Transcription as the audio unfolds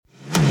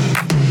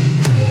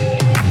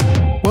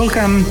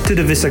Welcome to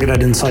the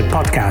Visegrad Insight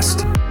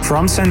podcast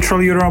from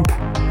Central Europe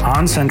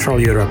on Central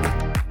Europe.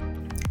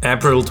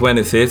 April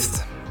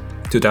 25th,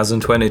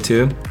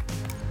 2022.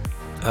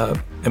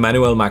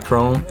 Emmanuel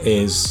Macron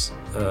has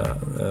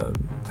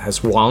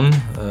won.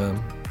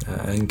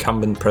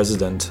 Incumbent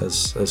president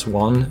has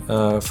won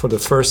for the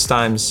first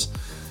times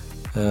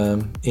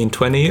in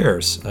 20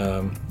 years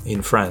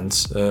in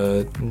France.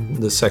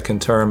 The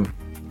second term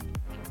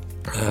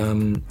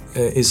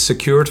is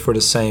secured for the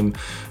same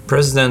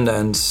president,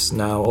 and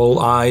now all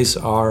eyes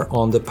are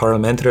on the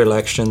parliamentary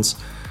elections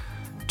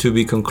to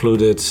be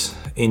concluded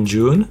in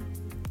June.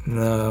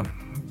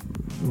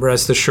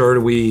 Rest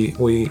assured,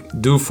 we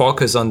do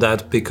focus on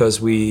that because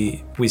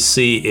we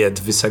see at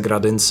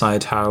Visegrad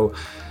Insight how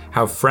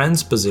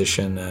France's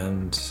position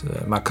and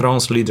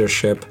Macron's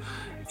leadership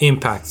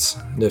impacts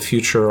the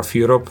future of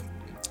Europe,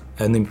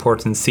 an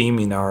important theme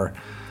in our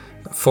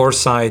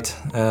foresight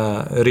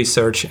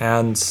research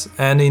and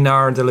in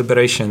our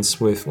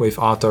deliberations with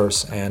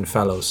authors and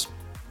fellows.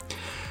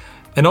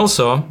 And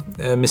also,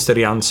 Mr.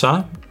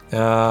 Janša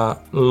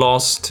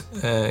lost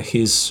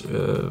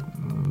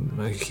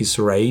his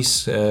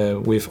race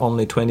with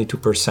only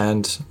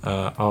 22%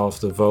 of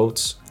the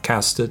votes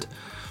casted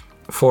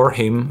for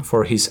him,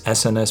 for his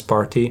SNS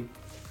party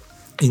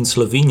in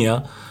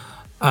Slovenia,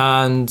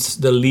 and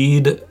the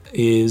lead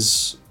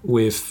is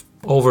with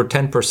over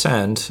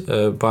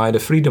 10% by the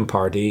Freedom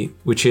Party,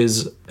 which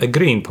is a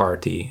green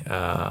party,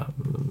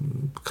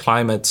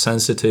 climate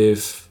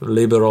sensitive,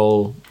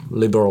 liberal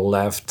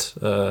left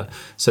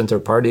center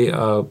party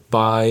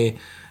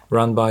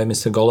run by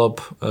Mr. Golob,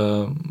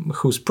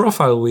 whose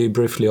profile we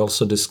briefly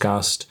also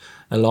discussed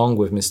along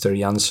with Mr.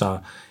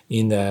 Janša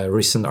in a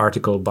recent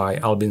article by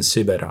Albin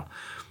Sibera.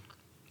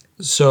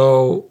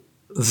 So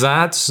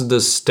that's the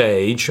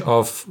stage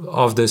of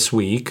this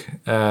week.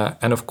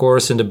 And of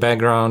course, in the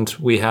background,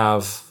 we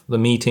have the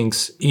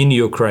meetings in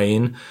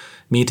Ukraine,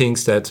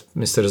 meetings that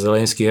Mr.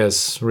 Zelensky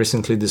has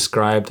recently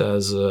described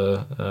as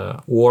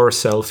war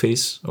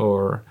selfies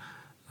or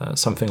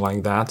something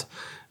like that,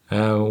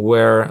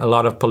 where a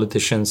lot of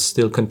politicians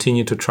still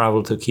continue to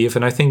travel to Kiev.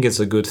 And I think it's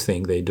a good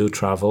thing. They do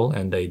travel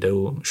and they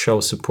do show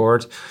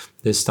support,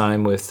 this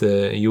time with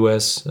the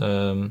US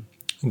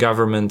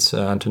government,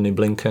 Antony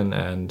Blinken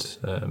and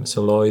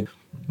Mr. Lloyd,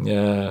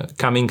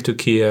 coming to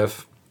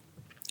Kiev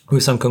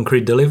with some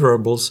concrete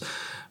deliverables.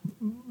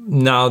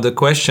 Now, the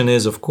question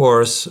is, of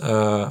course,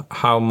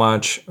 how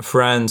much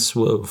French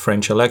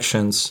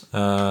elections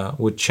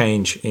would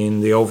change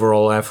in the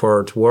overall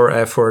war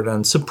effort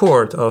and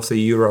support of the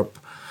Europe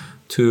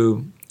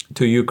to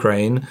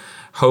Ukraine.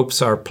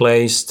 Hopes are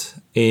placed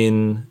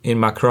in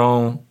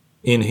Macron,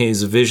 in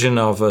his vision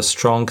of a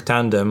strong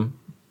tandem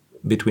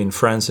between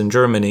France and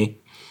Germany.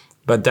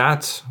 But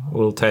that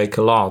will take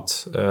a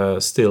lot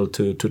still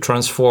to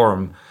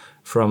transform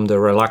from the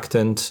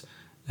reluctant,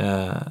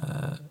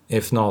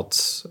 if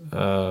not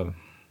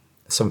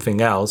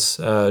something else,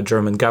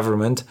 German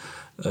government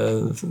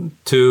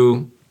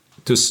to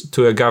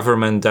a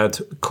government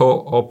that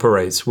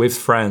cooperates with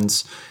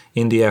France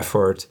in the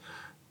effort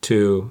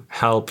to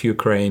help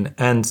Ukraine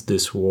end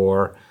this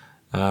war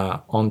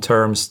on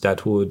terms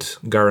that would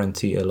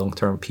guarantee a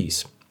long-term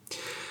peace.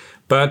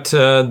 But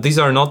these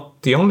are not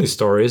the only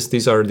stories.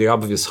 These are the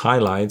obvious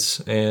highlights.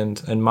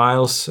 And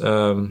Miles,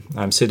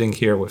 I'm sitting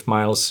here with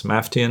Miles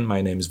Maftian.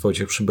 My name is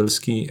Wojciech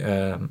Przybylski.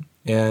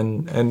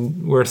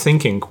 And we're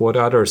thinking what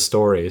other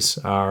stories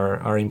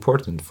are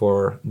important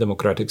for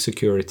democratic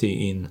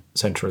security in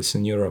Central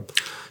Eastern Europe.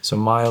 So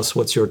Miles,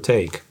 what's your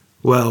take?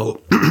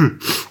 Well,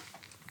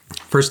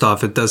 first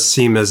off, it does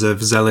seem as if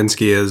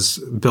Zelensky is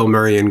Bill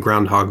Murray in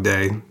Groundhog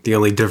Day. The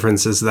only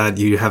difference is that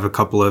you have a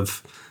couple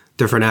of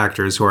different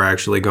actors who are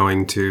actually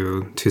going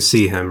to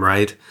see him,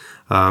 right?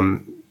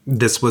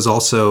 This was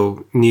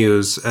also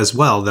news as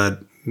well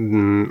that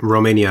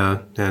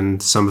Romania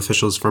and some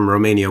officials from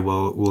Romania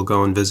will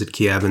go and visit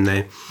Kiev, and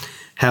they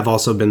have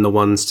also been the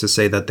ones to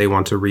say that they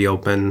want to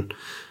reopen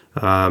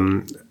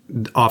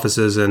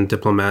offices and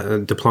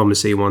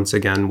diplomacy once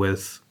again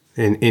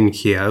in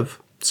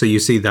Kiev. So you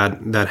see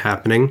that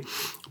happening.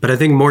 But I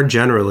think more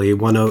generally,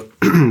 one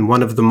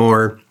of the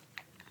more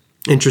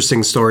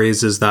interesting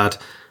stories is that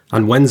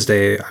on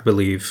Wednesday, I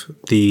believe,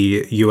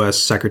 the U.S.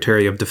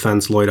 Secretary of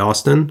Defense, Lloyd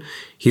Austin,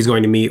 he's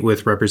going to meet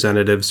with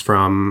representatives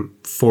from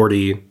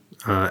 40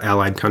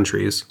 allied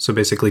countries, so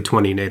basically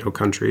 20 NATO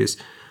countries.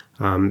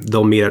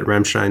 They'll meet at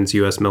Ramstein's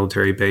U.S.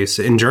 military base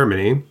in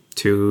Germany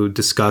to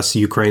discuss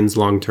Ukraine's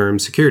long-term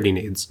security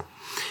needs.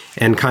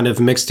 And kind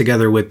of mixed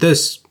together with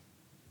this,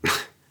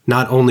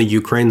 not only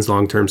Ukraine's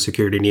long-term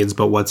security needs,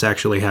 but what's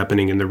actually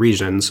happening in the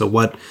region. So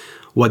what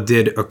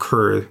did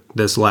occur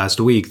this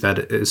last week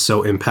that is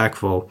so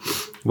impactful?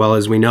 Well,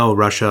 as we know,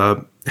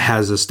 Russia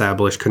has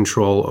established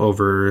control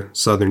over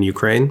southern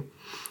Ukraine,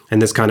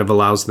 and this kind of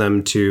allows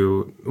them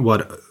to,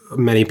 what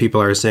many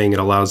people are saying, it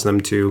allows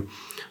them to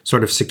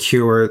sort of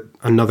secure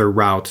another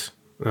route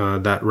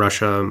that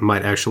Russia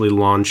might actually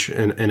launch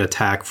an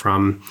attack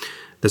from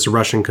this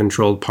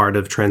Russian-controlled part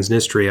of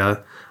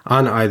Transnistria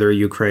on either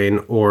Ukraine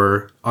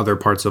or other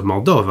parts of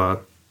Moldova.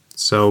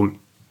 So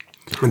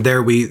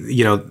there we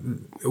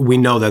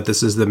know that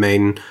this is the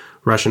main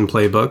Russian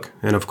playbook.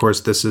 And of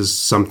course, this is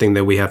something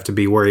that we have to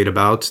be worried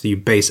about. You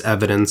base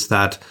evidence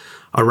that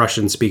a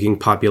Russian-speaking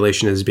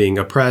population is being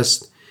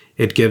oppressed.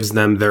 It gives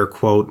them their,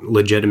 quote,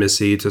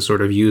 legitimacy to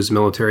sort of use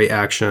military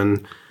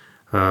action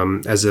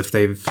as if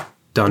they've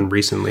done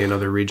recently in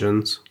other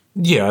regions.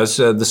 Yes,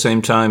 at the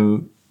same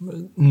time,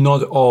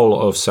 not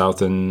all of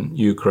southern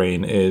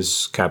Ukraine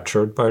is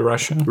captured by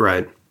Russia.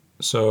 Right.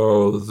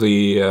 So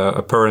the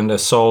apparent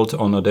assault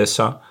on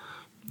Odessa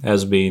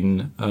has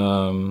been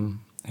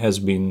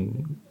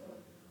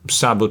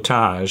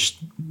sabotaged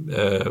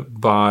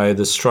by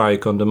the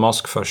strike on the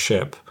Moskva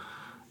ship,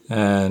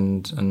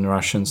 and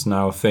Russians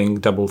now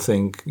think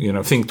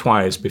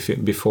twice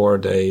before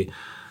they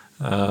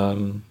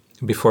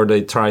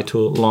try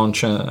to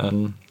launch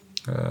an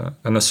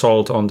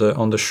assault on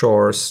the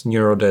shores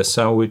near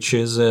Odessa, which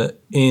is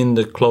in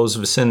the close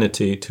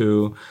vicinity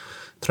to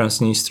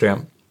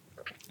Transnistria.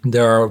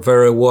 There are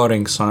very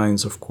worrying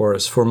signs, of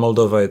course, for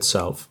Moldova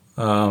itself.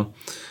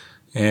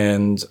 And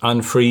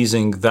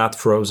unfreezing that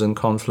frozen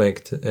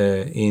conflict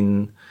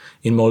in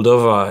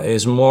Moldova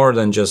is more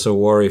than just a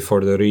worry for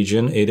the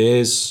region. It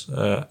is,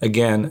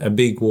 again, a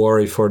big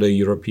worry for the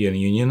European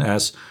Union,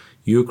 as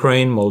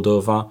Ukraine,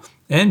 Moldova,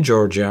 and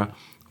Georgia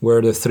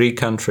were the three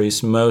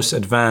countries most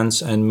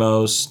advanced and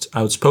most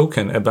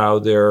outspoken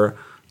about their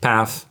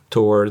path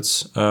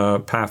towards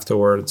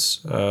European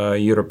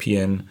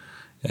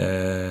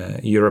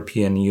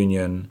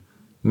Union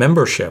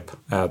membership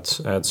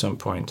at some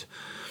point.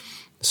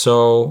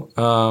 So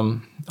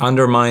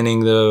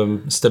undermining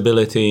the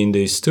stability in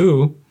these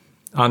two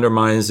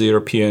undermines the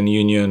European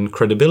Union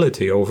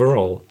credibility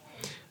overall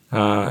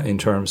in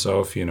terms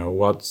of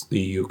what the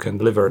EU can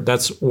deliver.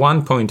 That's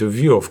one point of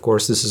view. Of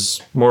course, this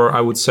is more.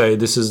 I would say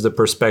this is the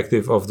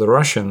perspective of the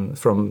Russian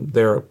from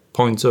their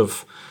points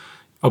of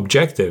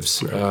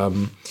objectives,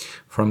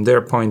 from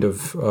their point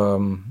of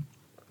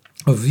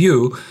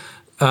view.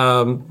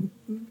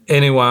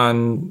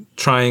 Anyone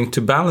trying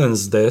to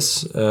balance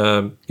this,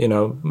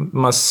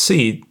 must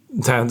see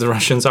that the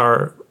Russians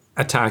are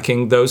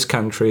attacking those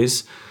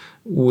countries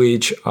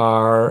which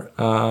are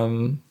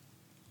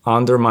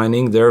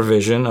undermining their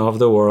vision of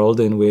the world,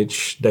 in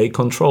which they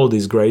control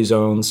these gray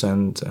zones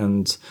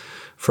and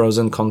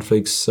frozen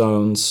conflict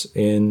zones,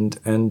 and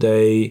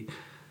they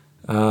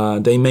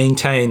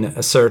maintain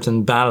a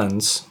certain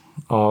balance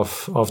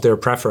of their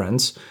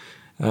preference.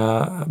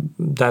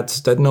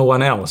 That no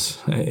one else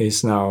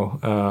is now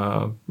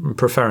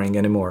preferring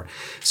anymore.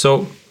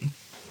 So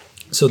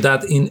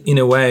that in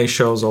a way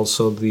shows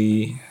also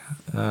the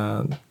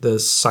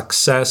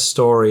success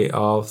story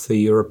of the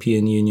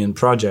European Union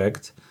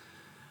project.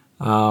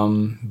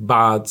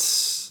 But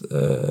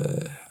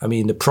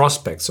the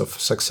prospects of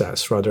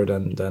success rather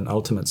than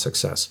ultimate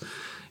success,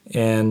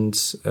 and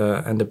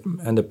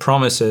the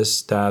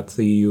promises that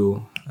the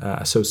EU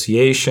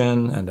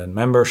association and then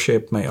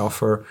membership may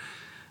offer.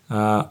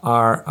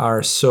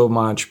 Are so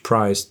much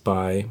prized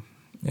by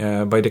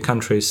the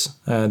countries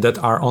that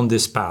are on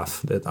this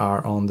path, that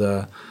are on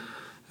the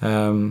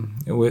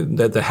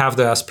that they have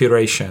the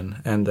aspiration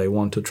and they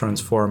want to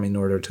transform in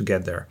order to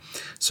get there.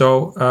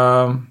 So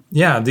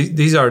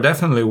these are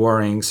definitely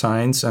worrying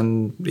signs,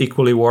 and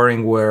equally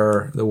worrying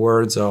were the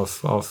words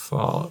of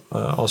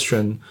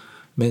Austrian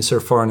Minister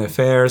of Foreign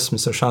Affairs,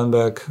 Mr.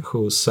 Schallenberg,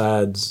 who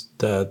said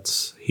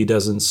that he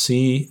doesn't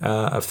see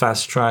a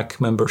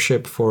fast-track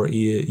membership for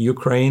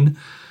Ukraine,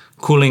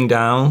 cooling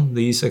down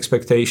these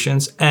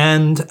expectations,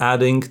 and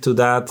adding to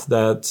that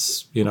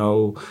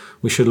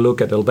we should look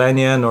at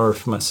Albania,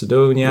 North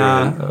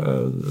Macedonia,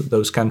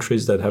 those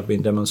countries that have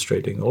been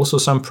demonstrating also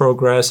some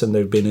progress, and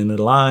they've been in a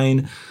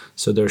line,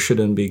 so there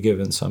shouldn't be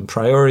given some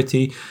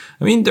priority.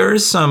 There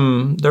is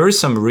some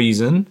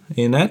reason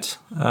in it.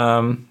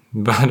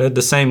 But at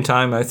the same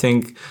time, I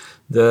think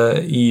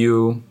the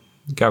EU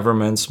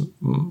governments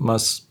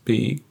must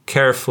be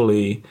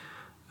carefully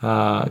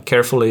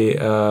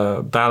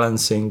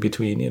balancing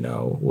between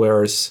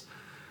where's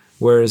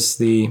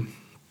the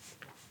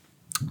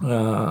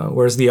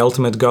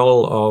ultimate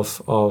goal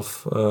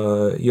of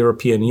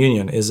European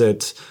Union? Is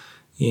it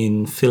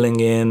in filling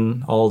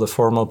in all the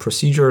formal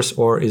procedures,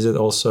 or is it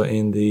also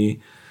in the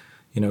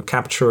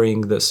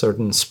capturing the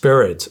certain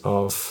spirit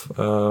of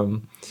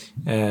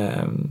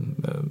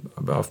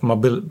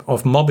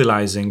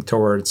mobilizing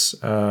towards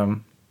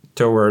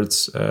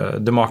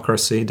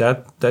democracy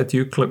that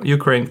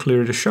Ukraine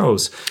clearly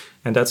shows,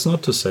 and that's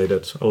not to say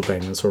that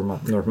Albanians or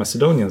North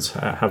Macedonians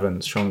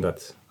haven't shown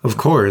that. Of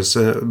course,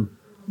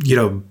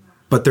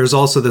 but there's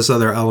also this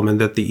other element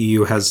that the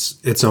EU has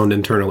its own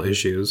internal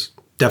issues.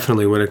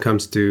 Definitely when it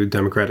comes to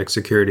democratic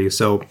security.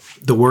 So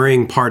the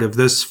worrying part of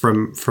this,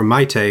 from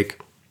my take,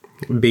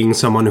 being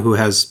someone who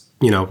has,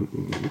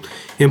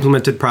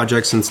 implemented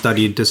projects and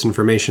studied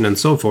disinformation and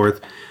so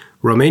forth,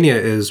 Romania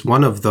is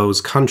one of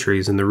those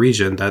countries in the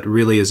region that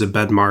really is a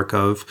bedmark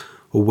of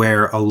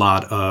where a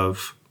lot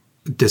of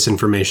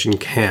disinformation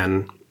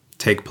can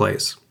take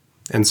place.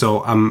 And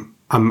so I'm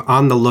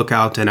on the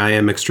lookout, and I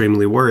am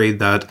extremely worried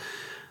that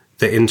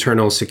the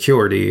internal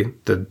security,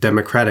 the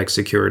democratic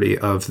security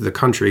of the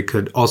country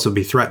could also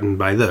be threatened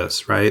by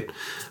this, right?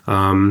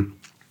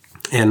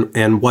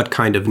 And what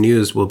kind of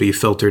news will be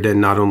filtered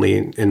in not only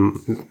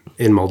in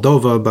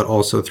Moldova, but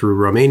also through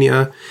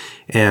Romania.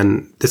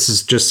 And this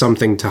is just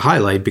something to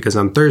highlight because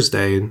on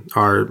Thursday,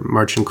 our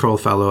March and Kroll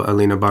fellow,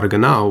 Alina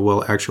Barganau,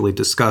 will actually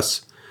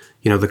discuss,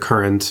 the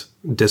current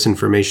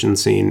disinformation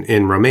scene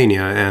in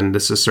Romania. And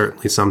this is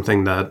certainly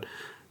something that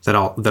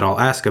I'll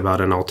ask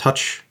about and I'll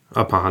touch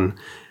upon.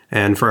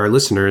 And for our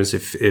listeners,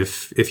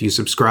 if you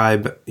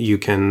subscribe, you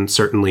can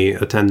certainly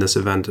attend this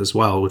event as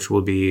well, which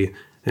will be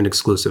an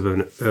exclusive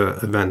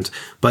event.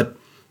 But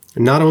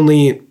not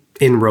only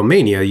in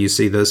Romania you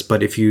see this,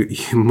 but if you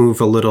move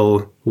a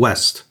little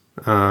west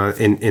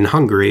in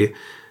Hungary,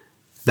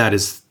 that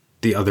is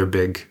the other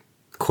big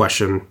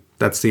question.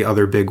 That's the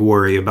other big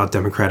worry about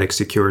democratic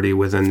security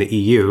within the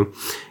EU.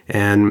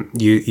 And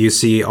you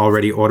see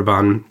already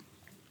Orban,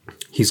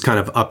 he's kind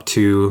of up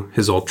to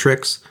his old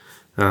tricks.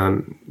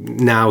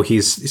 Now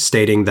he's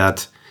stating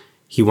that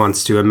he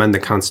wants to amend the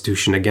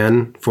constitution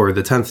again for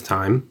the 10th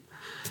time.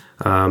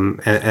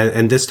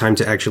 And this time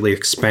to actually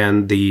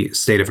expand the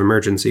state of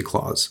emergency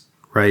clause,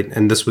 right?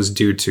 And this was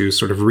due to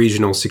sort of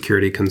regional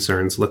security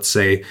concerns, let's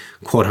say,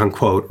 quote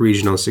unquote,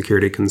 regional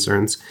security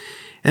concerns.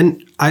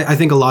 And I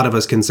think a lot of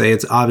us can say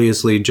it's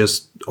obviously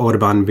just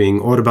Orban being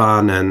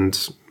Orban, and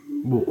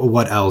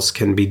what else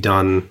can be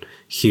done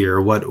here?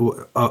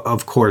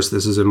 Of course,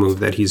 this is a move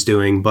that he's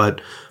doing,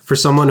 but for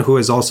someone who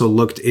has also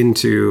looked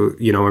into,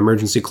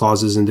 emergency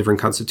clauses in different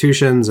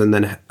constitutions, and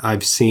then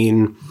I've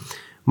seen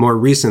more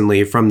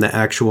recently from the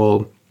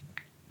actual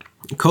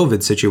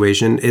COVID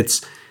situation,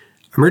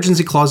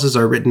 emergency clauses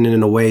are written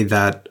in a way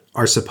that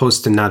are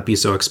supposed to not be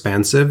so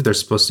expansive. They're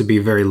supposed to be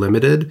very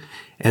limited.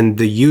 And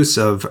the use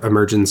of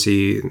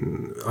emergency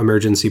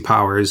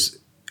powers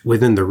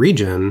within the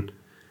region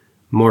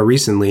more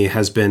recently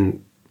has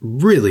been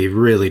really,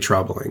 really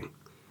troubling,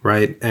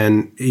 right?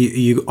 And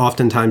you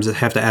oftentimes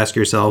have to ask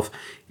yourself,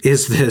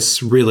 is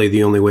this really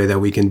the only way that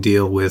we can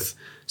deal with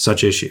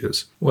such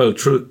issues? Well,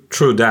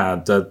 true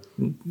that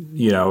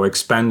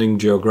expanding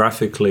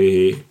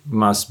geographically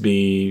must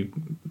be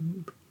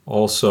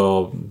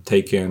also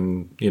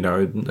taken,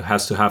 it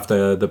has to have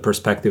the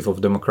perspective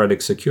of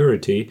democratic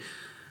security.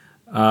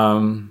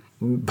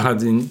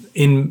 But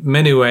in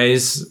many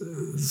ways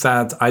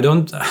that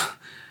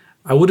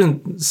I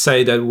wouldn't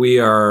say that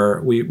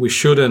we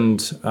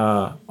shouldn't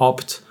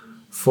opt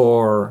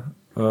for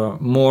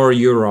more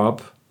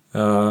Europe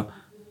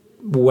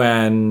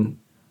when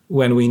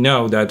we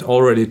know that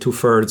already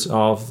 2/3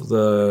 of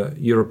the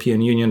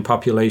European Union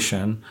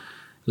population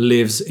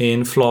lives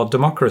in flawed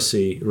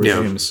democracy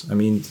regimes. Yeah. I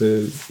mean,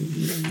 the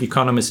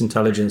Economist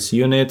Intelligence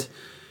Unit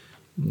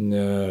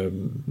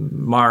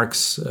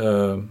marks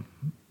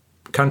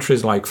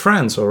countries like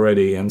France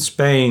already and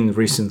Spain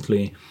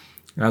recently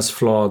as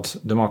flawed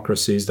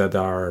democracies that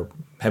are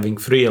having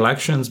free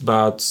elections,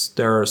 but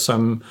there are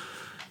some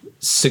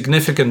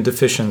significant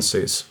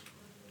deficiencies.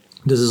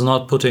 This is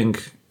not putting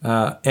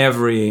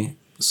every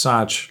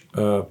such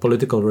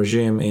political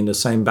regime in the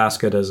same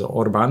basket as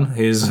Orban.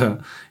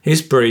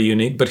 He's pretty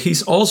unique, but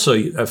he's also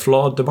a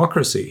flawed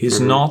democracy. He's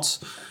not,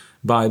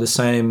 by the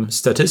same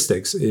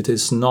statistics, it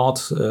is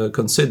not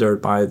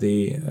considered by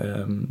the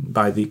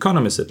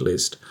economists at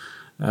least,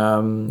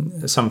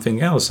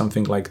 something else,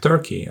 something like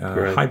Turkey,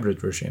 a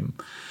hybrid regime.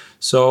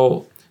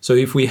 So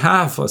if we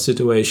have a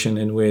situation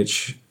in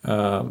which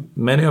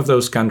many of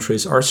those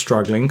countries are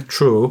struggling,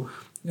 true,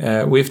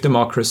 with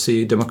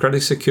democracy,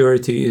 democratic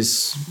security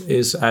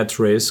is at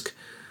risk,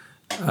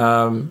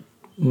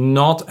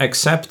 not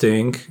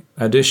accepting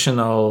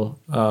additional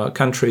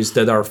countries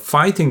that are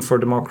fighting for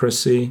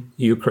democracy,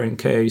 Ukraine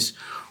case,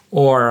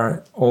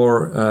 or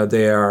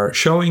they are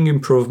showing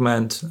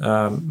improvement,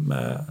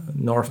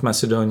 North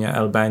Macedonia,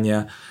 Albania,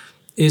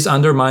 is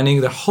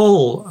undermining the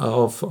whole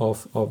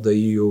of the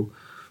EU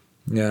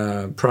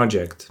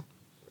project.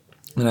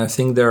 And I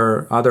think there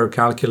are other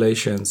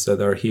calculations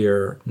that are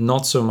here,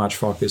 not so much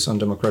focused on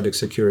democratic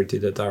security,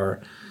 that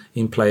are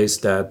in place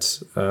that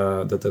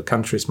the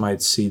countries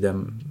might see them,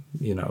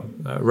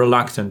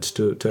 reluctant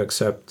to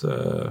accept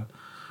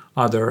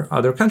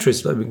other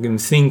countries. We can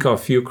think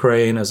of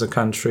Ukraine as a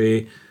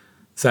country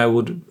that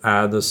would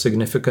add a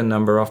significant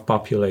number of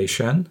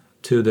population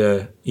to the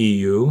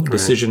EU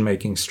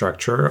decision-making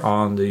structure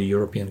on the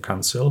European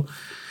Council.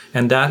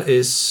 And that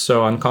is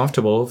so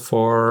uncomfortable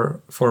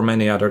for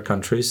many other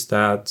countries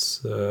that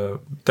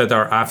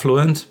are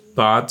affluent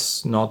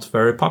but not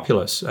very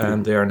populous,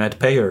 and they are net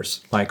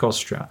payers like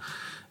Austria.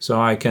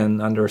 So I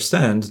can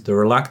understand the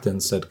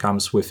reluctance that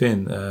comes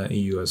within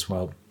EU as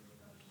well.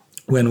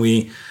 When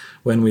we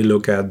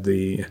look at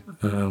the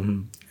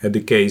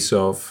case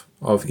of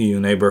EU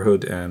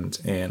neighborhood and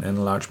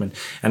enlargement.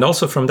 And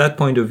also from that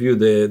point of view,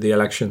 the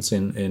elections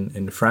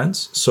in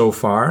France so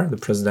far, the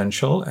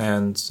presidential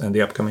and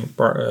the upcoming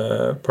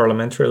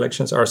parliamentary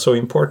elections are so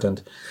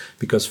important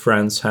because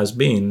France has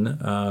been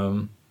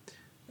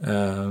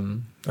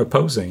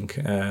opposing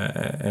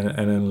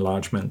an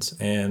enlargement,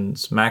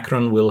 and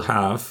Macron will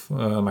have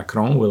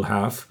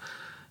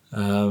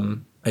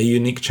a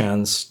unique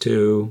chance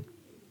to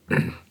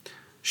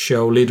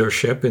show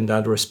leadership in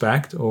that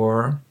respect,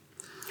 or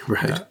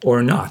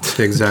not.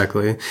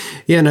 Exactly.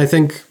 Yeah, and I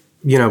think,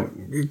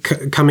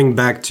 coming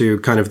back to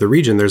kind of the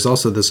region, there's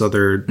also this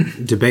other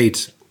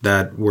debate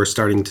that we're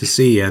starting to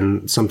see,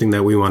 and something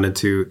that we wanted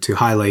to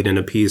highlight in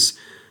a piece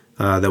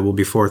that will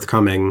be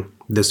forthcoming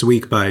this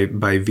week by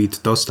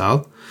Vít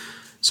Dostál.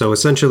 So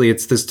essentially,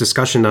 it's this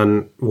discussion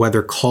on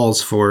whether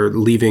calls for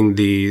leaving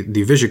the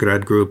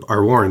Visegrad group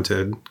are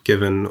warranted,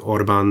 given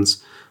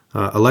Orbán's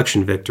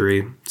election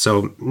victory.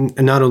 So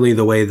not only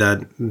the way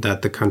that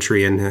the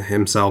country and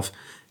himself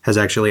has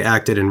actually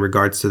acted in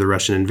regards to the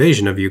Russian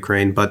invasion of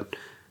Ukraine, but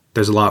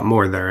there's a lot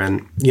more there.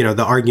 And,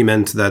 the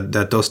argument that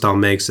Dostál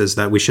makes is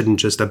that we shouldn't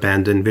just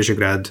abandon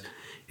Visegrad.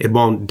 It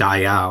won't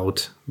die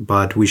out,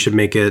 but we should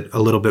make it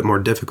a little bit more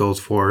difficult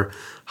for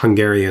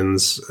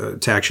Hungarians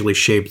to actually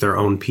shape their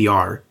own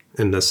PR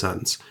in this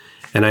sense.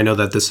 And I know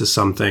that this is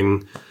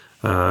something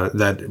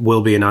that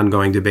will be an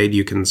ongoing debate.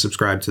 You can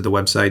subscribe to the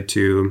website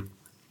to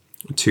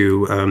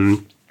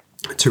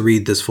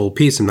read this full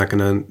piece. I'm not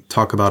going to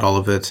talk about all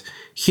of it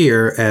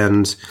here,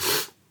 and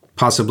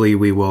possibly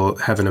we will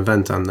have an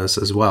event on this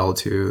as well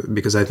too,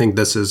 because I think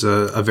this is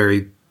a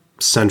very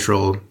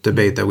central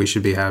debate that we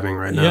should be having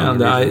right now. Yeah,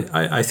 and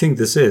I think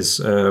this is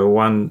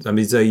one. I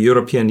mean, the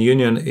European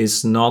Union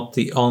is not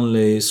the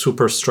only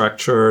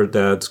superstructure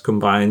that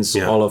combines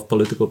all of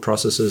political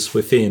processes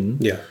within.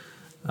 Yeah.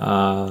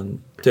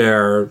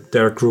 There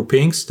are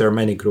groupings. There are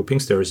many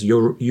groupings. There is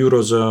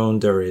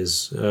Eurozone. There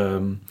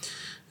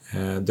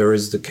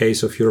is the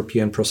case of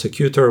European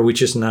prosecutor,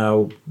 which is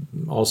now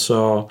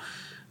also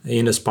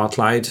in the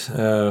spotlight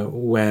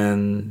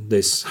when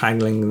this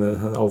haggling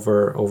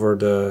over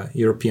the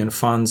European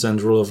funds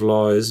and rule of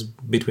law is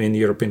between the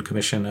European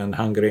Commission and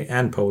Hungary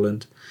and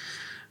Poland.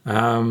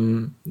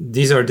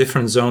 These are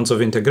different zones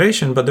of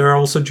integration, but there are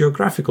also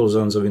geographical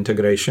zones of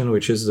integration,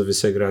 which is the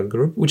Visegrad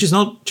Group, which is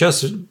not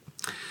just...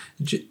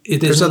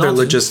 There's other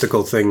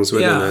logistical things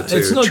within it too.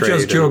 It's not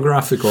just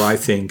geographical, I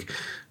think.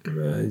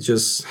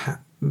 Just,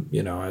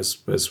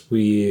 as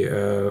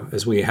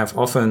we have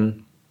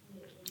often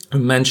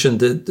mentioned,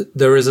 that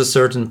there is a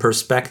certain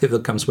perspective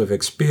that comes with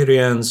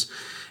experience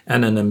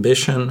and an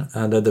ambition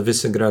that the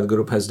Visegrad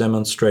Group has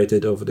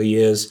demonstrated over the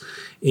years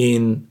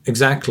in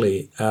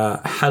exactly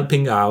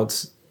helping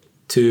out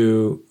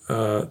to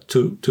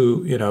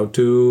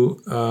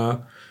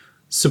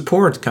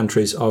support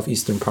countries of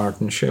Eastern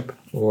Partnership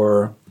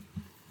or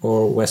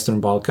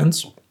Western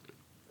Balkans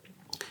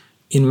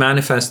in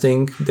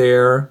manifesting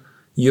their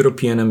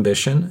European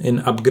ambition, in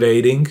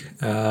upgrading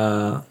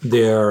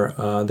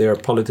their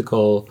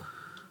political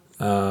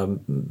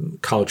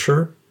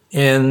culture,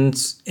 and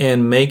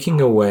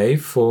making a way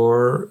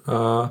for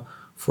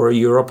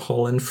Europe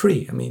whole and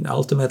free. I mean,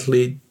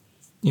 ultimately,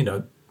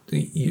 the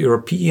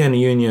European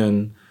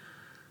Union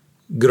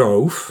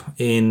growth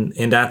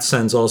in that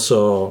sense,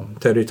 also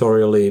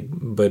territorially,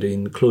 but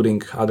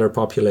including other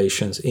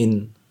populations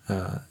in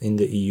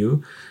the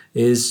EU,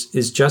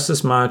 is just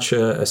as much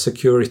a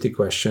security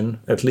question,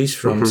 at least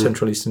from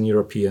Central Eastern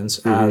Europeans,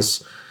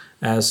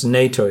 as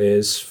NATO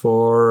is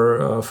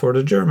for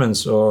the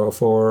Germans or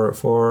for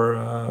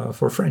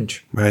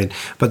French. Right.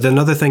 But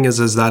another thing is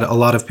that a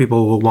lot of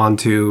people will want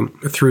to,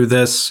 through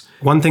this,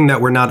 one thing that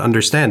we're not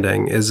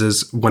understanding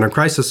is when a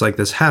crisis like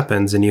this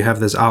happens and you have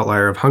this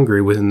outlier of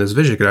Hungary within this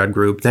Visegrad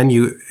group, then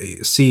you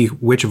see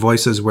which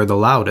voices were the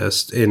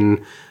loudest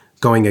in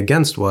going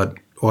against what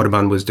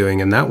Orbán was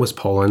doing, and that was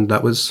Poland,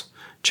 that was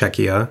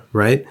Czechia,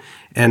 right?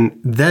 And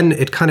then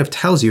it kind of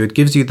tells you, it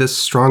gives you this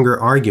stronger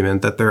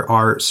argument that there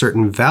are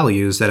certain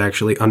values that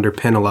actually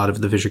underpin a lot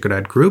of the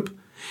Visegrad group.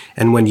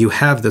 And when you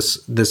have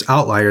this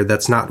outlier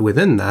that's not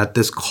within that,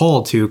 this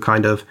call to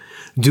kind of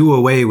do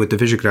away with the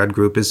Visegrad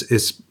group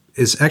is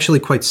actually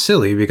quite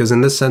silly, because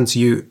in this sense,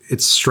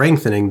 it's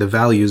strengthening the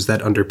values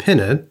that underpin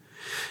it.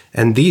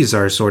 And these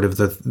are sort of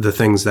the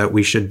things that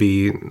we should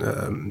be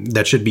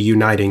that should be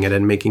uniting it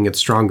and making it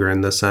stronger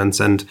in this sense.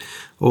 And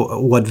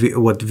what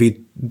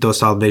Vít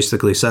Dostál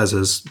basically says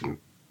is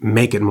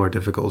make it more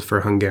difficult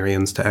for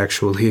Hungarians to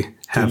actually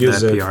have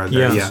that PR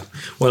there. Yes. Yeah.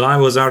 Well, I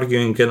was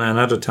arguing in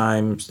another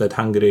times that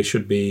Hungary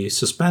should be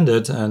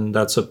suspended, and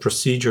that's a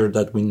procedure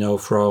that we know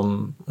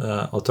from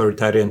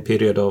authoritarian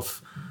period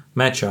of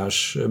Mečiar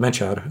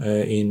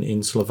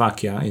in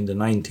Slovakia in the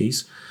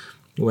 90s.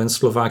 When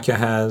Slovakia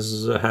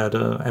has had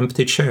an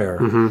empty chair.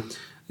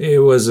 It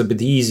was a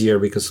bit easier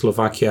because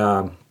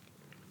Slovakia,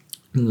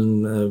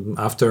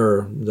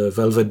 after the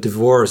Velvet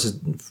Divorce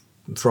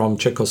from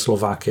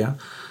Czechoslovakia,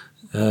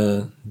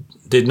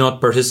 did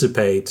not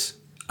participate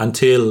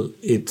until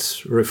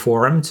it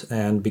reformed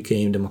and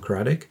became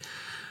democratic.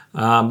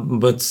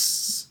 But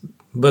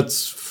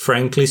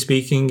frankly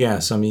speaking,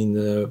 yes, I mean,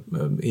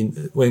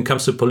 when it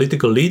comes to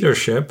political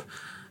leadership,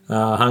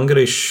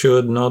 Hungary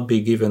should not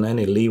be given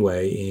any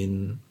leeway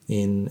in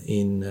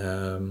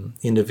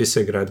the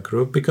Visegrad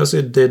Group, because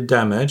it did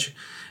damage,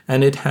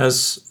 and it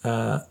has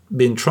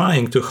been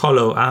trying to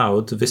hollow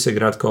out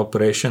Visegrad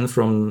cooperation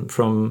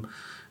from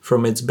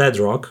its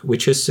bedrock,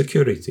 which is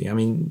security. I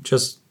mean,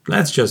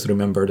 let's just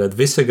remember that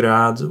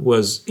Visegrad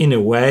was, in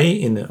a way,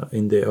 in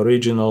the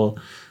original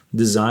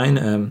design,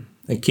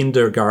 a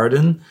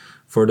kindergarten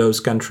for those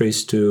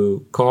countries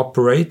to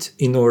cooperate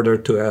in order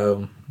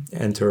to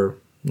enter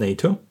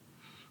NATO.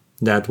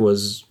 That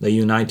was a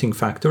uniting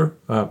factor.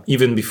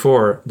 Even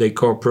before, they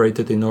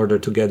cooperated in order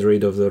to get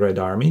rid of the Red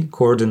Army,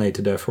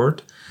 coordinated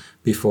effort,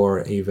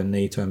 before even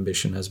NATO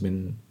ambition has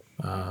been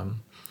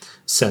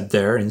set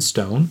there in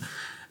stone.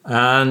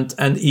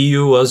 And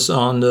EU was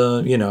on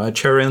the, a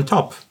cherry on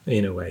top,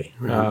 in a way,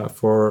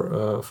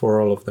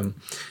 for all of them.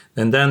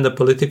 And then the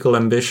political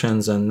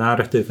ambitions and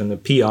narrative and the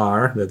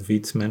PR that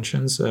Vít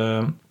mentions,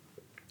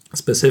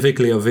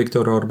 specifically of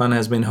Viktor Orban,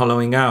 has been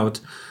hollowing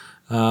out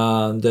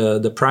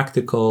the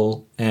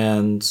practical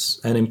and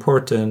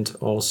important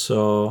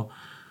also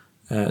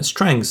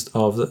strengths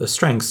of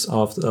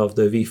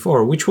the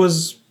V4, which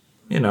was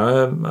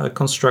a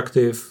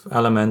constructive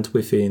element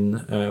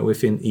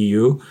within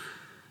EU.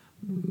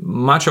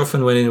 Much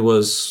often when it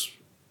was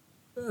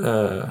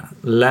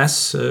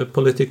less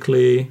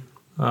politically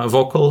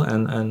vocal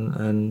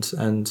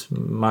and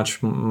much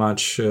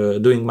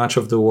doing much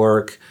of the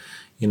work,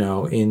 in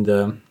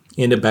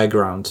the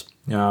background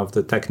of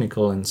the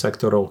technical and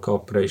sectoral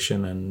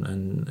cooperation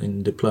and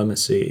in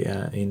diplomacy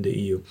in the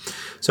EU.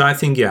 So I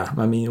think,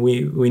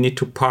 we need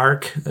to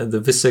park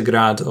the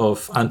Visegrad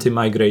of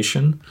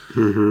anti-migration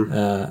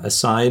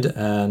aside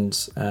and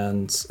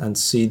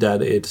see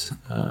that it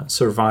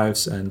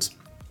survives and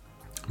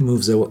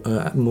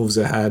moves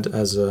ahead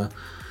as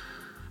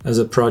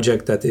a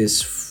project that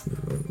is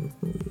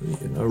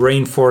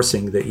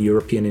reinforcing the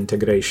European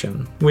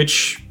integration,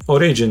 which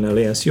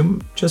originally, as you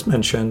just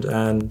mentioned,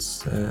 and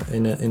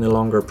in a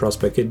longer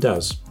prospect, it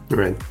does.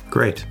 Right.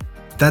 Great.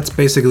 That's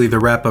basically the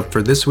wrap up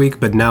for this week,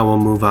 but now we'll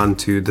move on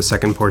to the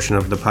second portion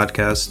of the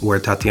podcast where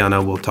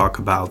Tatiana will talk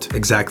about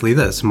exactly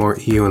this, more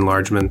EU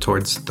enlargement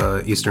towards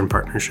the Eastern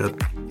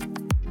Partnership.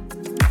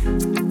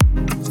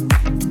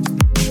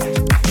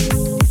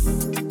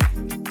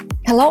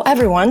 Hello,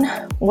 everyone.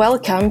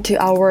 Welcome to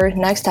our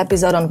next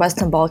episode on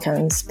Western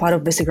Balkans, part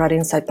of Visegrad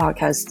Insight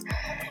podcast.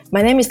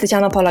 My name is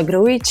Tatiana Pola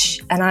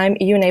Grujic, and I'm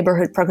EU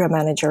Neighborhood Program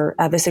Manager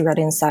at Visegrad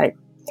Insight.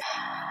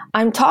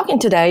 I'm talking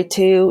today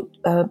to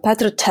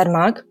Petr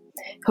Čermák,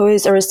 who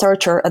is a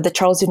researcher at the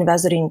Charles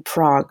University in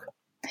Prague.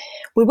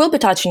 We will be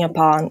touching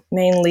upon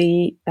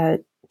mainly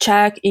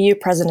Czech EU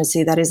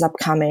presidency that is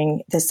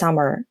upcoming this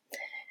summer,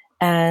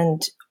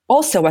 and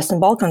also Western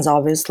Balkans,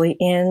 obviously,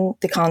 in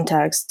the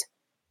context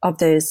of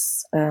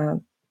this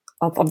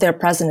of their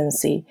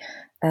presidency.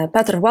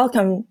 Petr,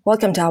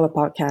 welcome to our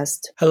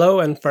podcast. Hello,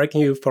 and thank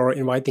you for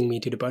inviting me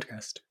to the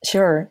podcast.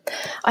 Sure.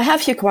 I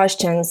have a few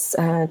questions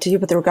to you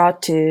with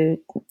regard to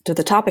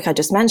the topic I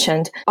just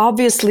mentioned.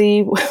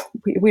 Obviously,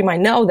 we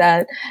might know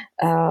that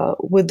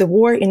with the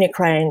war in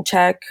Ukraine,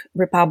 Czech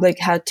Republic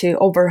had to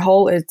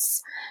overhaul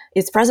its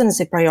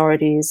presidency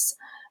priorities.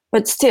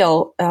 But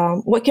still,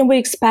 what can we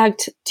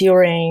expect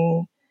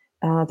during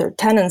their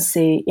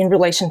tenancy in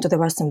relation to the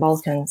Western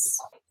Balkans?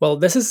 Well,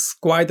 this is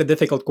quite a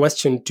difficult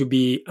question to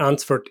be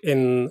answered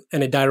in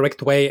a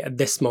direct way at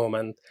this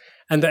moment.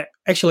 And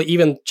actually,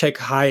 even Czech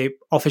high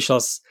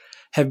officials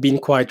have been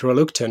quite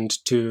reluctant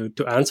to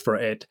answer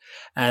it.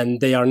 And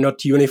they are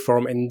not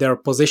uniform in their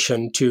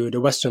position to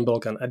the Western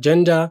Balkan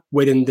agenda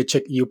within the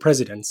Czech EU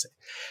presidency.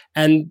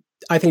 And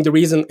I think the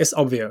reason is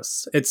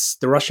obvious. It's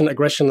the Russian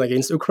aggression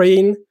against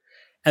Ukraine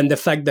and the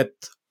fact that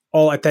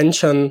all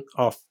attention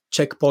of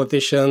Czech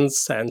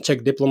politicians and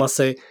Czech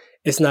diplomacy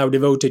is now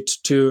devoted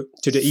to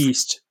the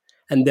East,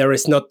 and there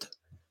is not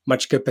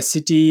much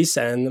capacities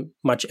and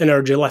much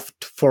energy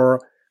left for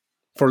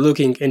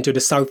looking into the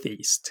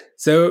Southeast.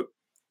 So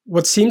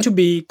what seemed to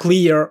be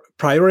clear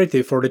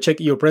priority for the Czech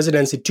EU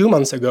presidency 2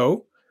 months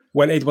ago,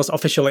 when it was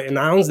officially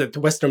announced that the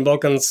Western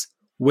Balkans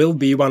will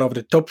be one of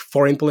the top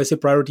foreign policy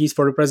priorities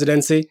for the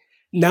presidency,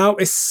 now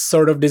is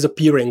sort of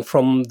disappearing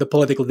from the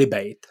political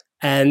debate.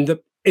 And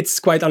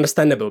it's quite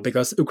understandable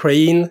because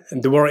Ukraine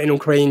and the war in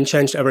Ukraine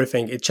changed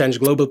everything. It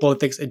changed global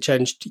politics, it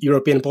changed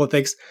European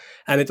politics,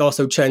 and it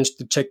also changed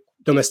the Czech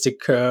domestic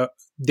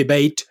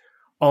debate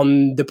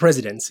on the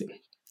presidency.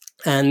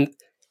 And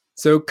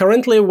so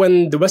currently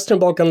when the Western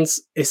Balkans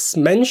is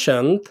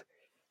mentioned,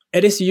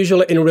 it is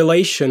usually in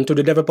relation to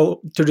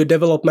the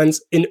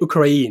developments in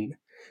Ukraine,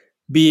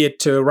 be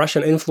it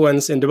Russian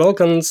influence in the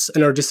Balkans,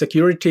 energy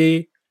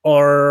security,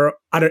 or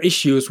other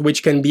issues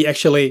which can be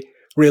actually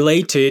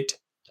related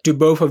to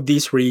both of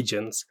these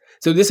regions.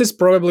 So this is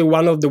probably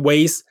one of the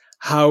ways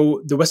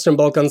how the Western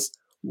Balkans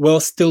will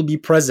still be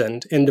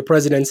present in the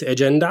presidency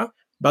agenda,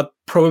 but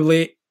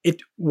probably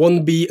it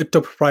won't be a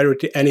top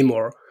priority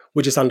anymore,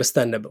 which is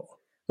understandable.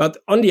 But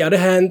on the other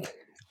hand,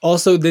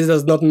 also this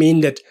does not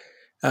mean that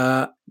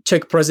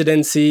Czech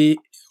presidency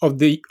of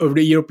the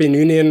European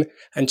Union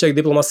and Czech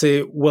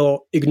diplomacy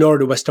will ignore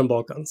the Western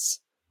Balkans.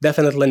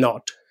 Definitely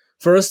not.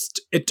 First,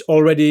 it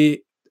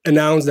already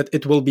announced that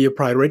it will be a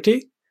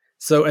priority.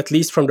 So at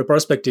least from the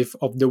perspective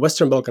of the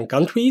Western Balkan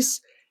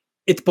countries,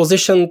 it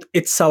positioned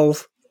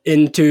itself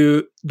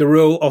into the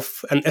role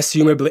of an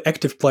assumably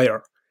active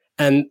player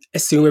and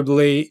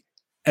assumably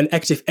an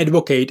active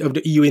advocate of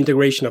the EU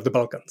integration of the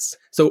Balkans.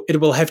 So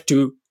it will have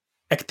to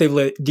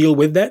actively deal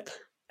with that.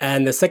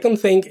 And the second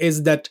thing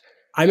is that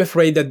I'm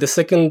afraid that the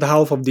second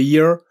half of the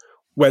year,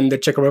 when the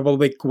Czech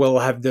Republic will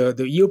have the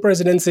EU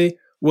presidency,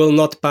 will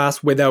not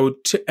pass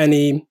without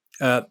any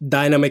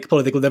dynamic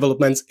political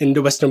developments in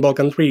the Western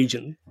Balkan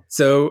region.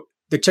 So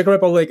the Czech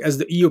Republic, as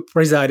the EU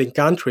presiding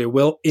country,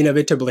 will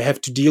inevitably have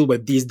to deal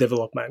with these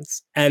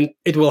developments, and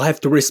it will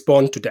have to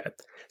respond to that.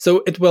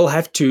 So it will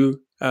have to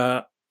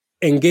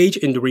engage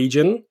in the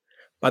region,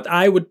 but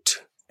I would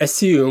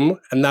assume,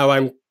 and now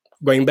I'm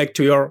going back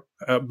to your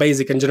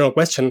basic and general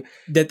question,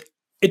 that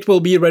it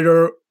will be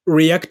rather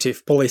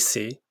reactive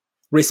policy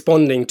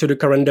responding to the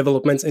current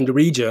developments in the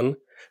region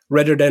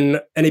rather than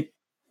any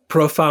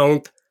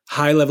profound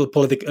high-level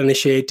political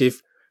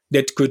initiative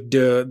that could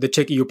the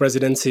Czech EU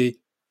presidency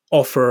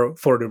offer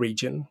for the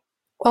region.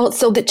 Well,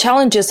 so the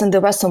challenges in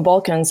the Western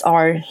Balkans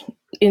are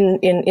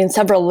in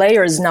several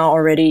layers now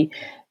already.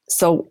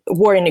 So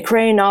war in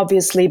Ukraine,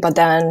 obviously, but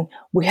then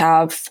we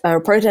have a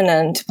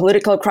pertinent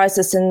political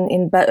crisis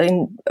in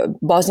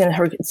Bosnia and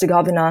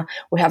Herzegovina.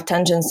 We have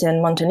tensions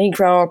in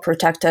Montenegro,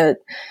 protected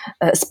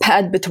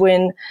spat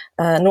between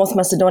North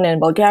Macedonia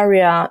and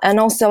Bulgaria, and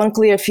also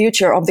unclear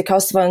future of the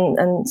Kosovan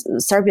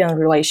and Serbian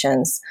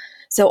relations.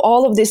 So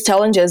all of these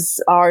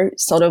challenges are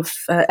sort of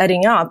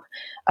adding up.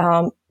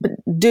 But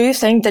do you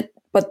think that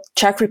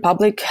Czech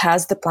Republic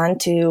has the plan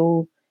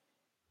to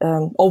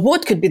or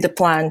what could be the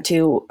plan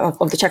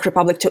of the Czech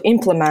Republic to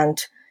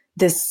implement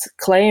this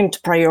claimed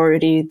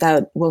priority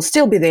that will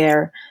still be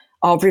there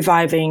of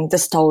reviving the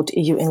stalled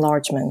EU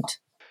enlargement?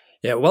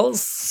 Yeah, well,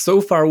 so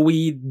far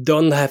we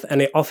don't have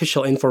any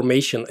official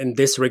information in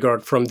this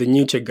regard from the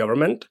new Czech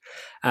government.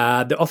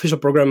 The official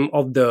program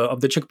of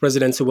the Czech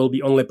presidency will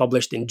be only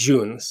published in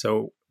June,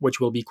 so which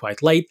will be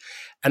quite late.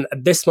 And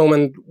at this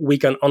moment, we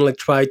can only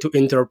try to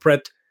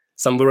interpret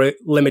some very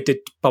limited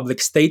public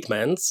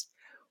statements,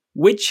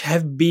 which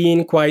have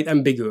been quite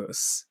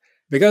ambiguous.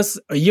 Because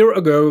a year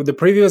ago, the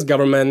previous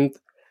government,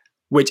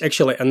 which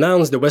actually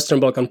announced the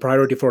Western Balkan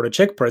priority for the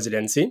Czech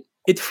presidency,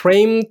 it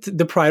framed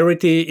the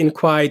priority in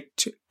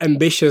quite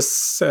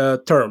ambitious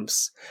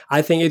terms.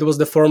 I think it was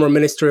the former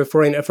Minister of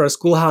Foreign Affairs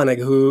Kulhánek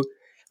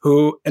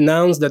who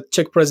announced that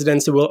Czech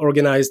presidency will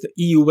organize the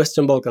EU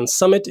Western Balkan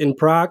Summit in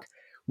Prague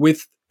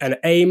with an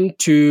aim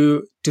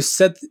to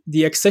set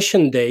the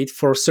accession date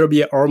for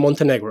Serbia or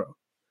Montenegro,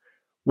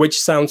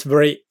 which sounds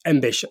very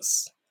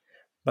ambitious.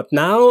 But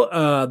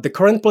now the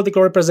current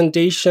political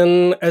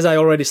representation, as I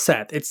already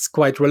said, it's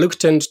quite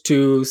reluctant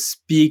to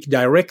speak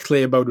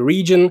directly about the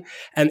region,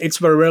 and it's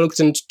very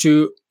reluctant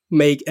to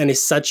make any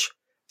such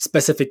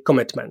specific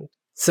commitment.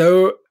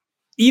 So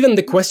even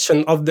the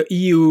question of the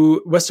EU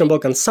Western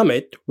Balkan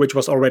Summit, which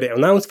was already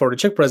announced for the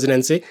Czech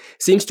presidency,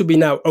 seems to be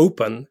now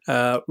open.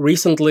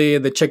 Recently,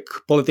 the Czech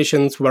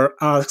politicians were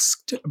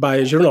asked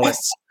by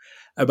journalists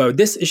about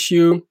this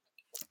issue,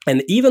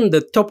 and even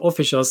the top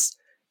officials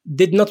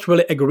did not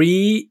really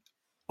agree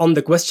on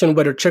the question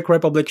whether Czech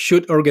Republic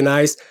should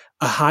organize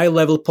a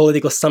high-level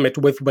political summit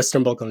with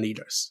Western Balkan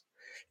leaders.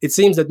 It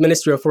seems that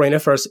Ministry of Foreign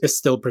Affairs is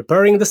still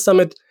preparing the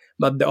summit,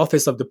 but the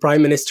office of the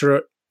Prime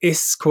Minister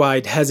is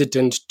quite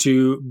hesitant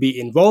to be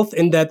involved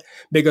in that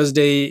because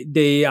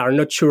they are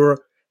not sure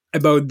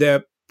about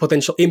the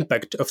potential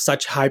impact of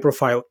such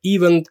high-profile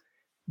event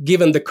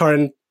given the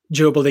current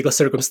geopolitical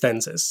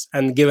circumstances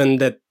and given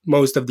that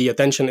most of the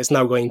attention is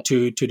now going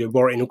to the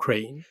war in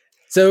Ukraine.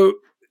 So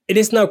it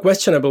is now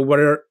questionable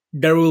whether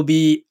there will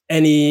be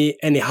any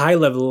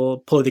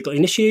high-level political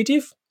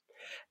initiative.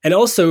 And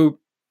also,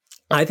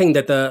 I think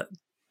that the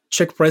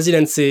Czech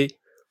presidency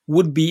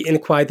would be in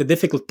quite a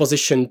difficult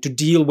position to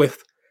deal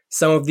with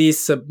some of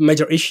these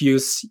major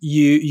issues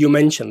you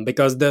mentioned,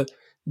 because the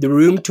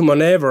room to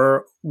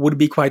maneuver would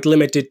be quite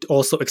limited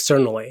also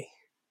externally.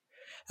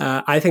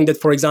 I think that,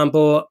 for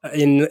example,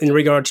 in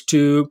regard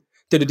to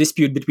the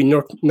dispute between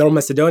North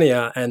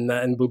Macedonia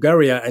and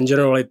Bulgaria, and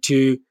generally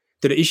to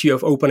the issue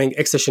of opening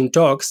accession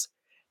talks,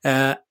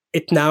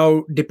 it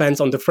now depends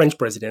on the French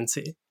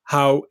presidency,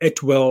 how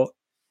it will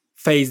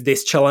face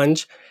this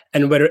challenge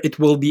and whether it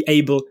will be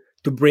able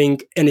to bring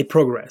any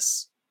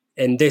progress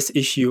in this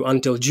issue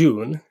until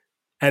June.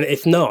 And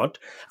if not,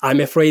 I'm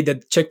afraid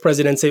that Czech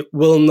presidency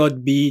will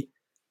not be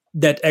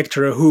that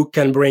actor who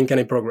can bring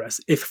any progress.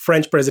 If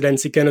French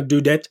presidency cannot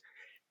do that,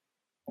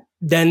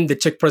 then the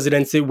Czech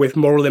presidency with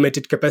more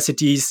limited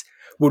capacities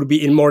would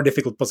be in more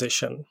difficult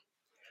position.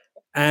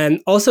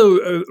 And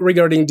also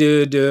regarding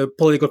the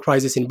political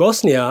crisis in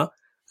Bosnia,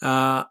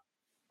 there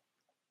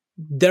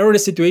the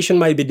situation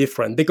might be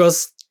different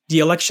because the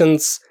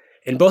elections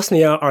in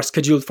Bosnia are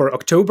scheduled for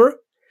October,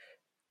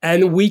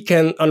 and we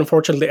can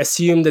unfortunately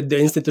assume that the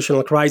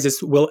institutional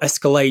crisis will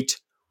escalate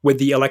with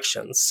the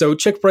elections. So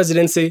Czech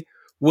presidency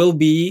will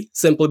be,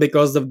 simply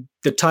because of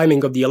the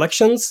timing of the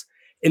elections,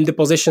 in the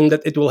position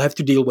that it will have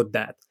to deal with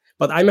that.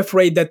 But I'm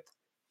afraid that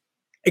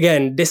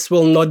again, this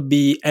will not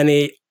be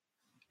any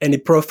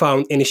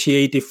profound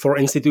initiative for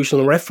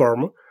institutional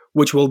reform,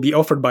 which will be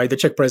offered by the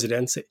Czech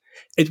presidency.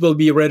 It will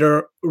be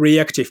rather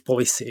reactive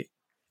policy,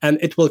 and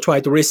it will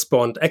try to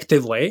respond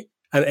actively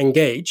and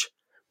engage,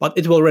 but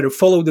it will rather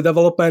follow the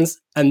developments,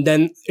 and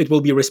then it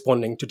will be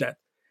responding to that.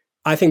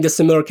 I think the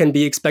similar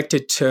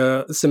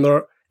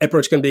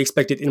approach can be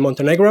expected in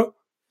Montenegro.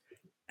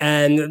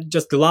 And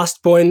just the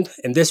last point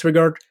in this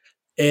regard,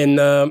 in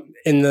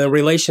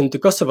relation to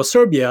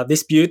Kosovo-Serbia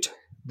dispute,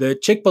 the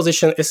Czech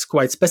position is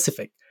quite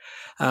specific.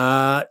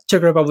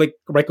 Czech Republic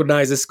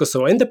recognizes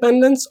Kosovo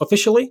independence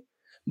officially,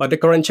 but the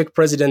current Czech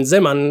president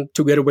Zeman,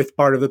 together with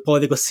part of the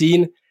political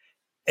scene,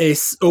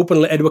 is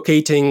openly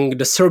advocating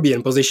the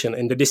Serbian position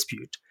in the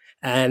dispute.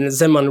 And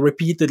Zeman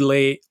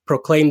repeatedly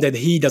proclaimed that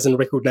he doesn't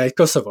recognize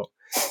Kosovo.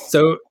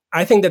 So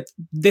I think that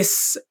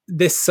this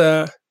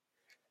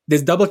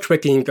double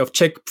tracking of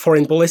Czech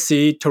foreign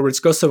policy towards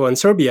Kosovo and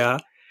Serbia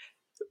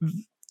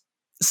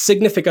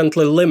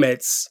significantly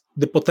limits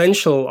the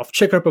potential of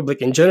Czech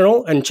Republic in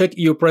general and Czech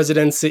EU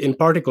presidency in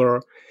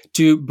particular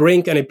to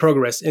bring any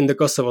progress in the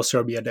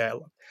Kosovo-Serbia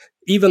dialogue.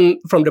 Even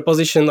from the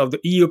position of the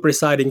EU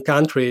presiding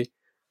country,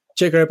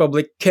 Czech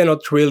Republic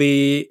cannot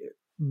really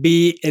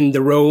be in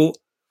the role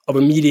of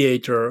a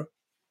mediator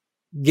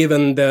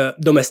given the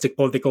domestic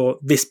political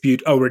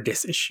dispute over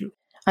this issue.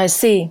 I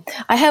see.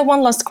 I have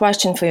one last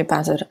question for you,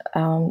 Petr.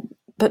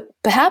 But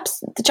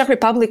perhaps the Czech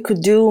Republic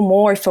could do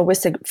more for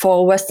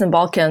Western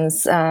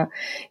Balkans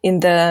in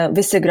the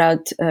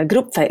Visegrad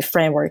group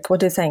framework.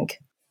 What do you think?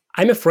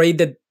 I'm afraid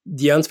that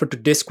the answer to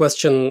this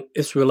question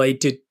is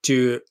related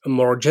to a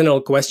more general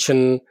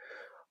question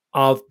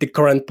of the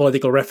current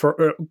political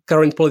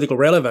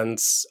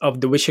relevance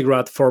of the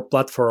Visegrad 4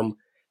 platform.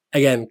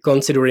 Again,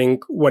 considering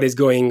what is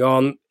going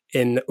on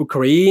in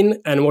Ukraine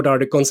and what are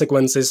the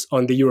consequences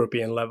on the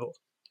European level.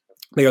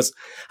 Because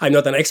I'm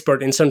not an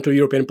expert in Central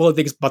European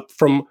politics, but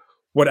from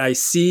what I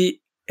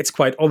see, it's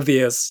quite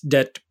obvious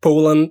that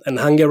Poland and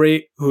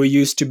Hungary, who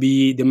used to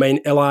be the main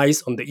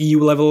allies on the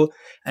EU level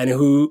and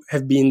who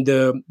have been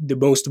the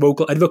most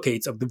vocal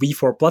advocates of the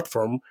V4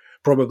 platform,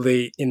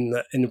 probably in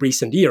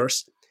recent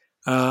years,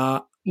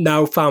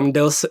 now found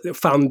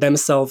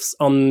themselves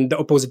on the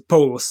opposite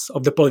poles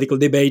of the political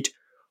debate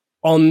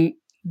on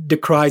the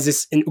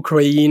crisis in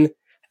Ukraine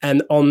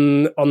and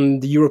on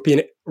the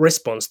European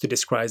response to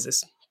this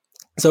crisis.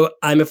 So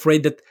I'm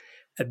afraid that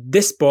at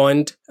this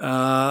point,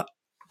 the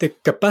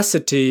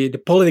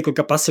political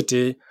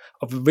capacity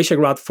of the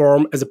Visegrad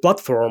Forum as a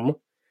platform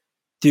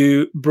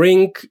to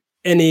bring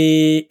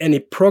any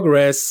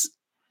progress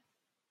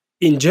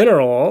in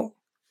general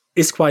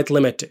is quite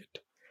limited.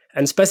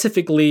 And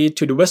specifically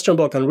to the Western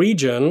Balkan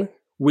region,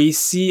 we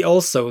see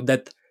also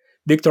that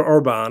Viktor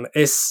Orban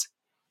is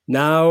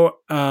now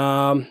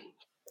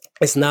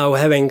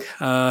having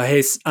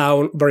his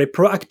own very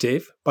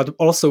proactive, but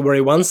also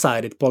very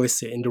one-sided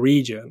policy in the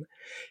region.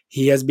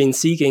 He has been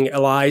seeking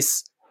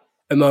allies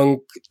among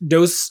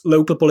those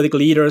local political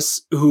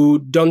leaders who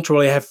don't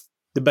really have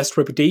the best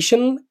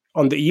reputation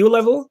on the EU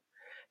level.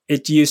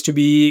 It used to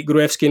be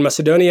Gruevski in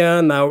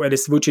Macedonia, now it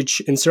is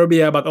Vučić in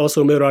Serbia, but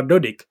also Milorad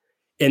Dodik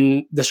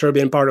in the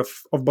Serbian part of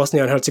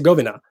Bosnia and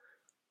Herzegovina,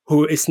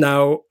 who is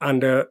now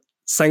under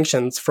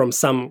sanctions from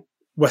some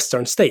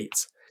Western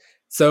states.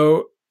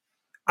 So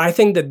I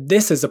think that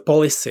this is a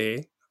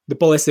policy, the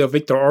policy of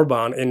Viktor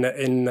Orban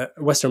in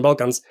Western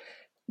Balkans,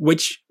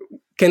 which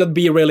cannot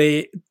be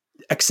really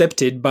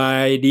accepted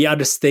by the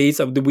other states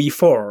of the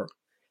V4.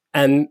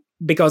 And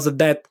because of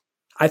that,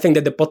 I think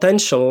that the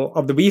potential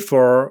of the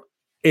V4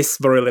 is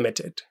very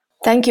limited.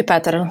 Thank you,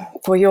 Petr,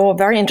 for your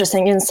very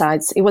interesting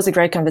insights. It was a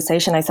great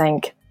conversation, I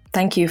think.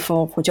 Thank you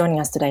for joining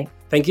us today.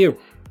 Thank you.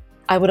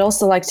 I would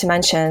also like to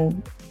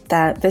mention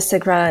that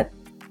Visegrad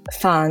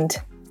Fund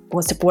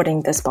was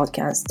supporting this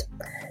podcast.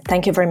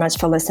 Thank you very much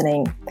for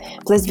listening.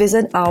 Please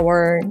visit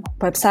our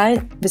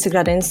website,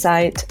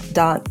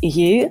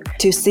 visegradinsight.eu,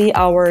 to see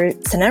our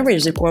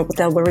scenarios report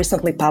that we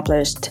recently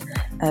published,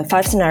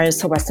 5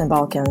 scenarios for Western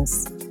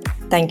Balkans.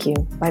 Thank you.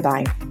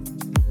 Bye-bye.